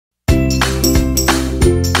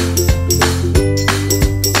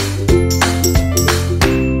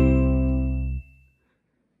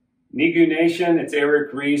NEGU Nation, it's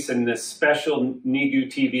Erik in this special NEGU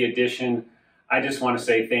TV edition. I just want to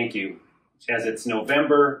say thank you. As it's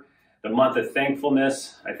November, the month of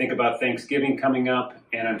thankfulness, I think about Thanksgiving coming up,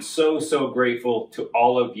 and I'm so grateful to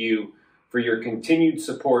all of you for your continued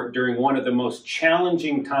support during one of the most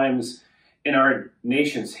challenging times in our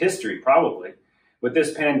nation's history, probably. With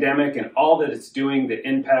this pandemic and all that it's doing that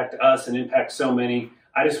impact us and impact so many,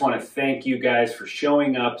 I just want to thank you guys for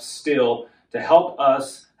showing up still to help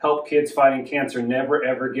us, help kids fighting cancer never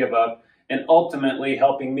ever give up, and ultimately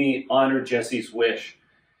helping me honor Jessie's wish.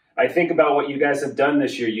 I think about what you guys have done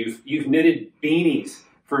this year. You've knitted beanies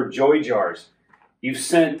for joy jars. You've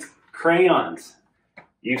sent crayons.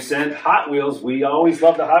 You've sent Hot Wheels. We always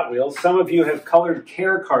love the Hot Wheels. Some of you have colored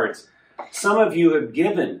care cards. Some of you have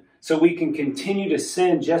given so we can continue to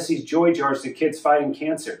send Jessie's joy jars to kids fighting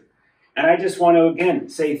cancer. And I just want to again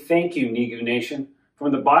say thank you, NEGU Nation,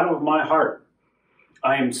 from the bottom of my heart.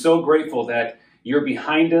 I am so grateful that you're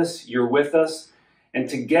behind us, you're with us, and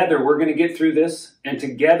together we're going to get through this, and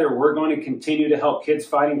together we're going to continue to help kids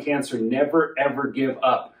fighting cancer never ever give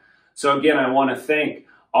up. So again, I want to thank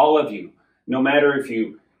all of you, no matter if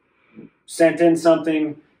you sent in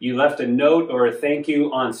something, you left a note or a thank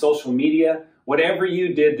you on social media, whatever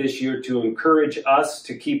you did this year to encourage us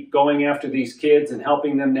to keep going after these kids and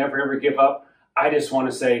helping them never ever give up, I just want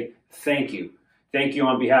to say thank you. Thank you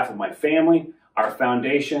on behalf of my family, our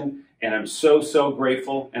foundation, and I'm so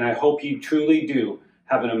grateful, and I hope you truly do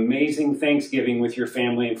have an amazing Thanksgiving with your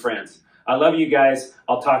family and friends. I love you guys.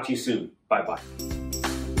 I'll talk to you soon. Bye-bye.